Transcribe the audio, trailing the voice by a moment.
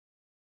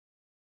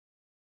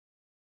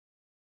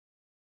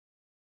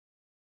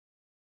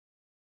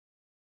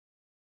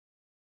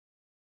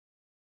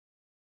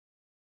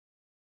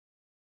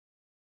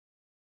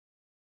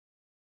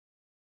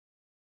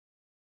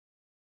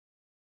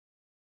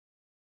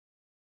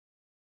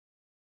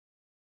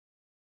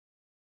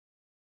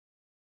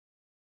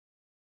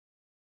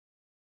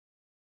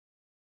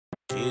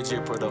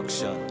DJ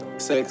production.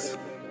 Sex.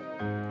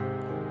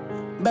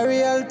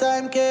 Burial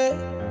time, K.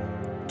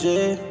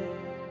 J.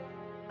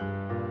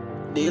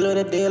 Deal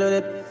with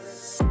it.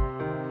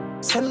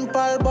 St.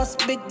 Paul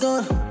bust big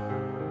gun.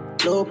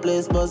 Low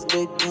place bust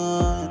big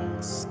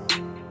guns.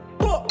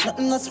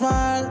 Nothing not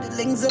small, the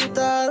links them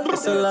tall.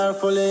 SLR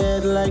fully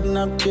head like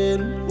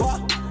napkin.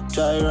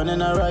 Try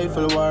running a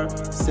rifle war.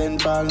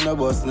 St. Paul no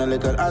bust no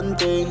little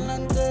hunting.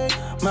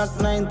 Mac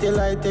 90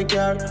 light take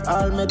care.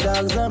 All my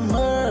dogs are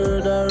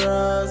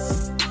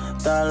murderers.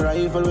 Tall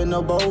rifle with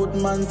no bout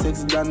man.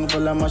 6 gun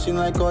full of machine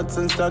like cuts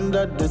and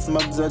standard. This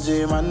mob's a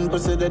J-man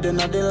proceeded in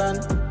the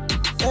land.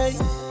 Hey,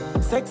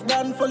 6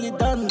 done fully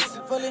dance.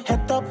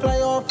 Head top fly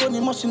off funny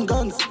machine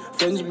guns.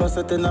 French bust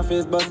it in a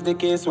face, bust the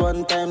case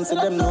one time. See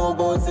them know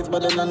about 6,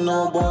 but they don't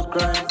know about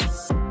crime.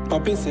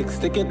 Poppy 6,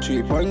 take it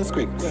 3 points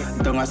quick.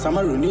 Don't a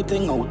summer new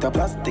thing out of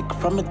plastic.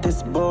 From it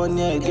this bone,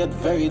 yeah, it get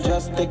very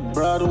drastic.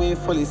 Broadway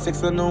fully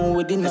 6, I know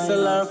with the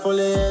SLR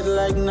fully head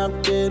like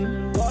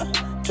napkin.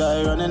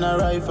 Try running a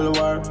rifle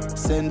war.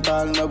 St.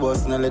 Paul no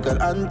bust no little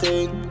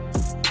hunting.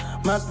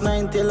 Mac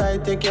 90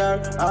 light take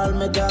care. All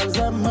my dogs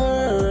are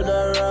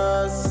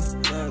murderers.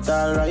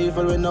 Tall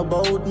rifle with no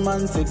bout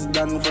man. 6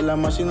 done full of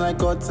machine like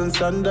cuts and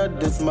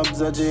standard. This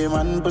mob's a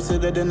J-man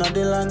proceeded in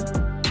the land.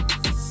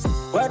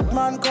 Wet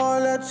man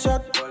call it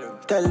shot.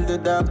 Tell the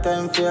dog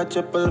time for a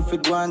triple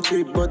fit 1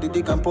 3. Body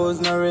decompose,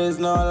 no raise,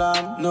 no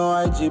alarm. No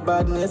IG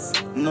badness,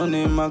 no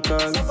name I call.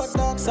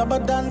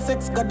 Sabadan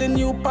 6 got the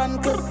new pan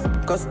clip.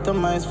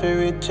 Customized for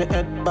reach your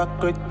head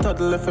back with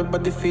toddle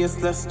everybody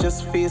faceless,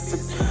 just face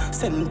it.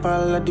 St.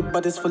 Paul the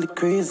body's fully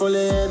crazy.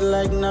 Fully head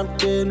like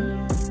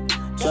napkin.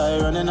 Try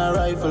running a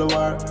rifle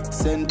war.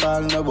 St.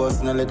 Paul no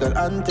bust no little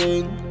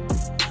hunting.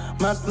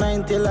 Mac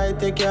 90 light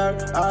take care.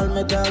 All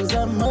my dogs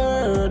are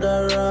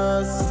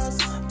murderers.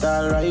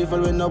 Tall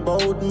rifle with no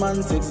bout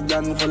man. 6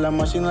 gun full of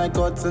machine like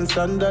cuts and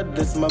standard.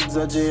 This mob's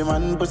a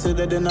J-man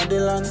proceeded in the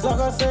land.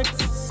 Sucker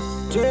 6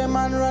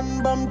 J-man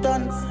run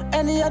Bumpton.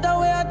 Any other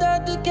way a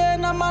dirty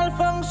can a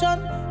malfunction.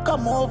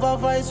 Come over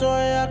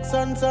Viceroy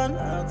accent son.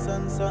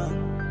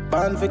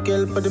 Pan for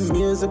kill put the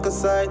music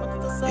aside.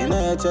 In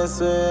a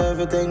HS where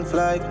everything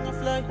fly.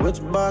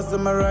 Which boss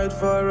am I ride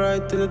for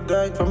right till it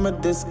die? From a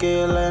disc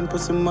scale line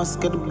pussy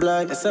must get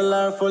blind.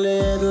 SLR fully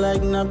head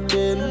like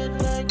napkin.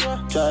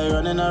 Try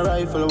running a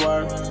rifle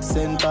war.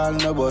 St. Paul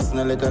no bust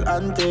no little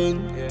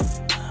hunting.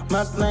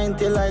 Mac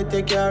 90 light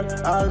take care.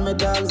 All my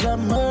dogs are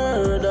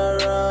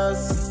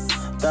murderers.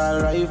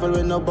 Tall rifle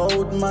with no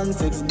bout man.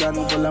 6 gun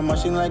full of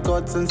machine like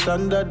cuts and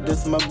standard.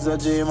 This mob's a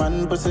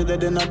J-man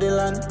proceeded in the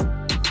land.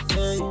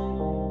 Hey,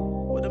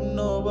 what them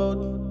know about?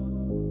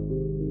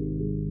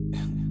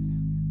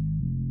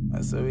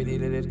 That's how we deal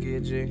with it,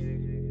 KJ.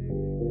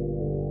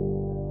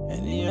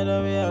 Any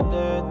other way out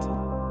there?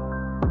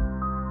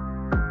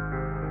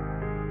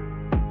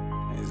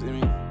 You see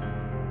me?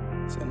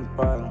 St.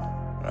 Paul,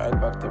 right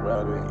back to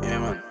Broadway. Yeah,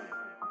 man.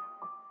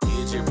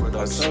 DJ production.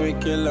 That's how we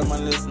kill them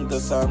and listen to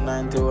Psalm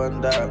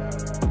 91 dog.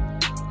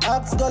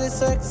 Axe Gully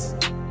 6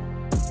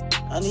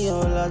 and the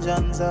whole of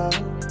Janza.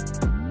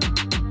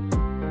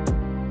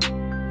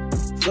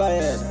 Fly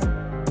head.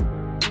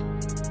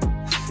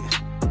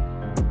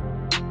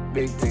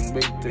 Big thing.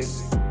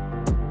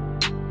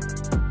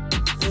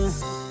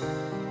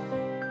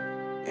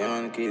 Yeah,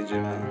 man, KJ,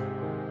 man.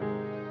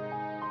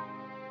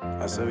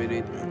 That's how we do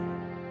it, man.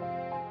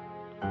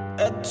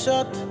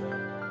 Headshot,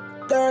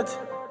 dirt.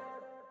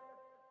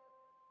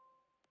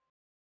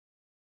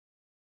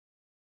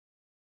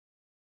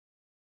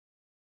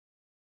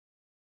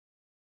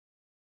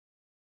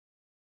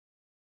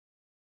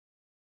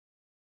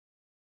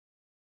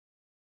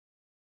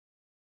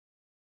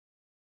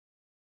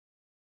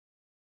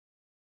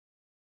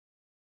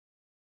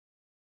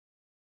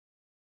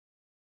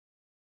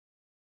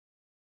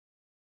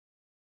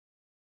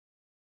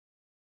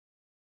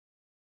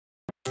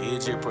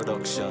 DJ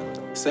production.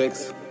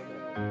 6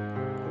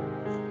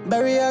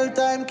 Burial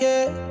time,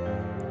 K.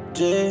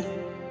 J.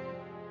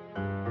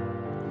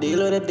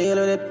 Deal with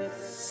it.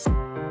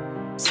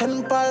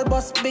 St. Paul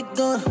bust big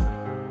gun.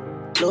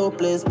 Low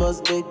place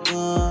bust big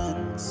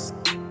guns.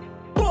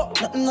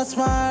 Nothing not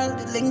small,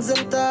 the links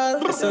them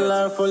tall.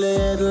 SLR fully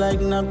head like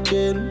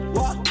napkin.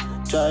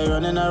 Try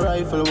running a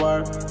rifle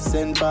war.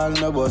 St. Paul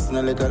no bust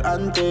no little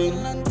hunting.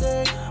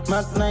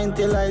 Mac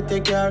 90 light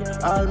take care.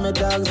 All my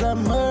dogs are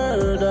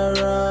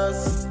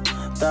murderers.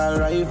 Tall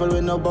rifle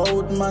with no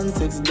bout man.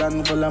 6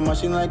 gun full of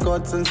machine like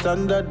cuts and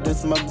standard.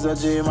 This mob's a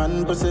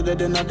J-man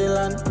proceeded in the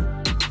land.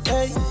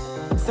 Hey,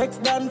 6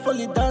 done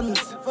fully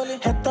dance.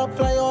 Head top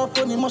fly off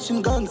funny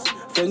machine guns.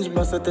 French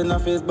bust it in a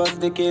face, bust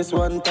the case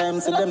one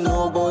time. See them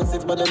know about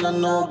 6, but they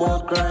don't know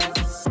about crime.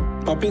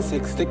 Poppy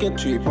 6, take it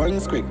 3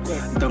 points quick.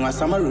 Don't a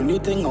summer new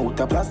thing out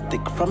of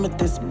plastic. From it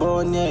this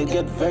bone, yeah, it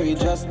get very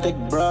drastic.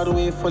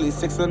 Broadway fully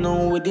 6, I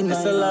know with the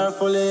SLR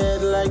fully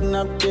head like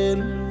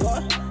napkin.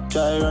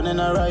 Try running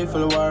a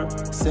rifle war.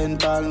 St.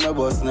 Paul no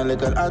bust no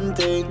little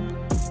hunting.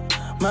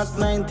 Mac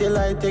 90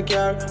 light take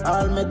care.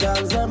 All my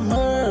dogs are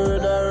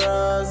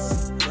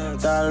murderers.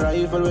 Tall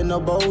rifle with no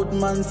boat,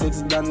 man.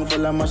 6 gun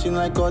full of machine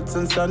like cuts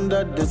and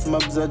standard. This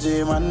mob's a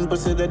J man,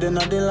 pussy dead in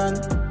the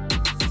land.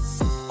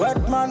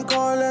 Wet man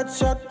call it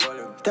shot.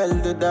 Tell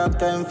the dark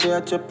time for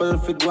a triple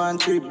fig 1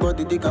 3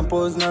 body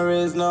decompose, no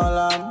raise, no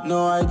alarm.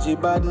 No IG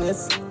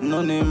badness,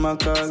 no name a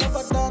call.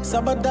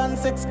 Sabadan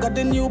 6 got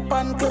the new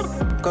pan clip.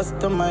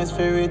 Customized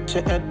for reach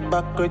your head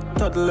back quick.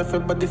 Toddle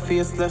everybody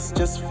faceless,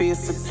 just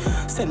face it.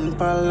 Send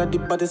pal the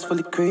body's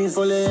fully crazy.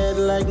 Fully head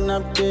like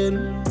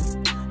napkin.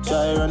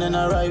 Try running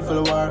a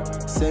rifle war.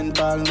 Send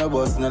pal no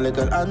boss, no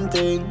little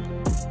hunting.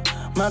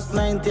 Mac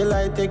 90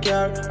 light take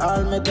care.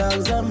 All my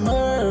dogs are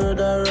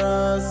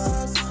murderers.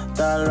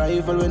 Tall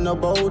rifle with no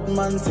boat,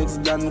 man. 6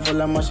 gun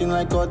full of machine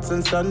like cuts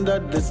and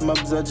standard. This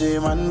mob's a J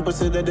man,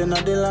 pussy dead in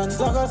the land.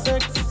 Sucker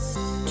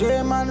 6,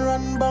 J man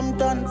run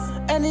Bumpton.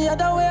 Any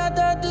other way a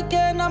dirty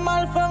can a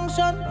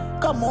malfunction.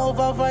 Come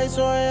over,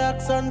 Viceroy,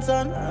 accent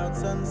son.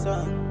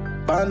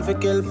 Born for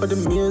kill, put the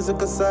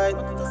music aside.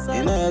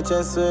 In a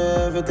chest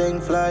where everything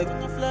fly.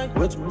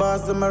 Which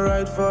boss am I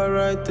ride for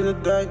right till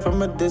it die?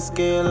 From a disc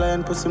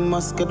line, pussy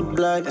must get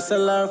blind.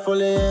 SLR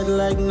fully head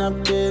like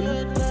napkin.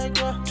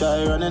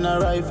 Try running a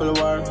rifle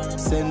war.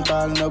 St.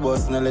 Paul no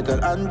boss, no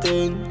little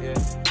hunting.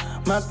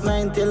 Mac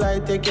 90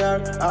 light take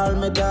care. All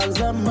my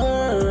dogs are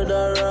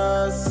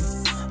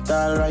murderers.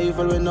 Tall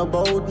rifle with no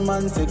boat,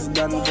 man. 6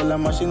 gun full of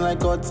machine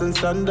like cuts and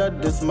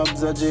standard. This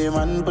mob's a J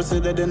man, pussy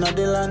dead in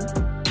the land.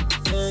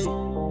 Hey,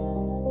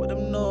 what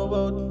them know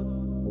about?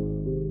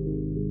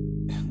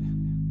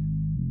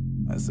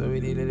 That's how we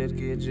did it,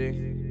 KG.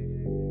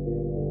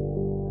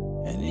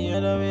 Any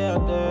other way I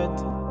do it.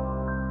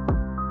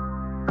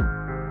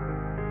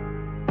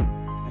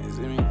 You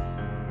see me?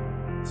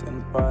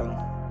 St. Paul,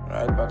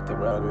 right back to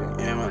Broadway.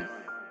 Yeah, man.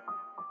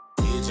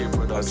 DJ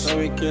Production. That's how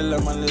we kill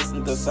them and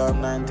listen to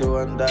Psalm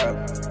 91 dog.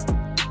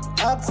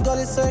 Axe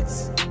Gully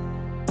 6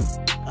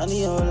 and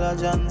the whole of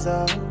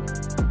Janza.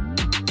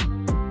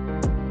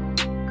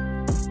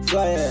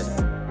 Fly head.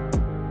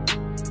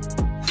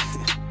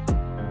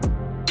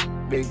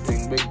 Big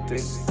thing, big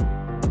thing.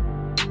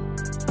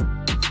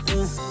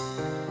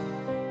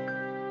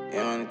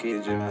 Yeah, man,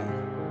 KJ, man.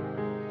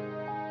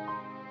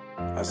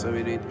 That's how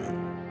we did, man.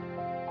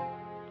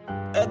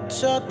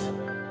 Headshot,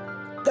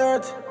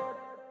 dirt.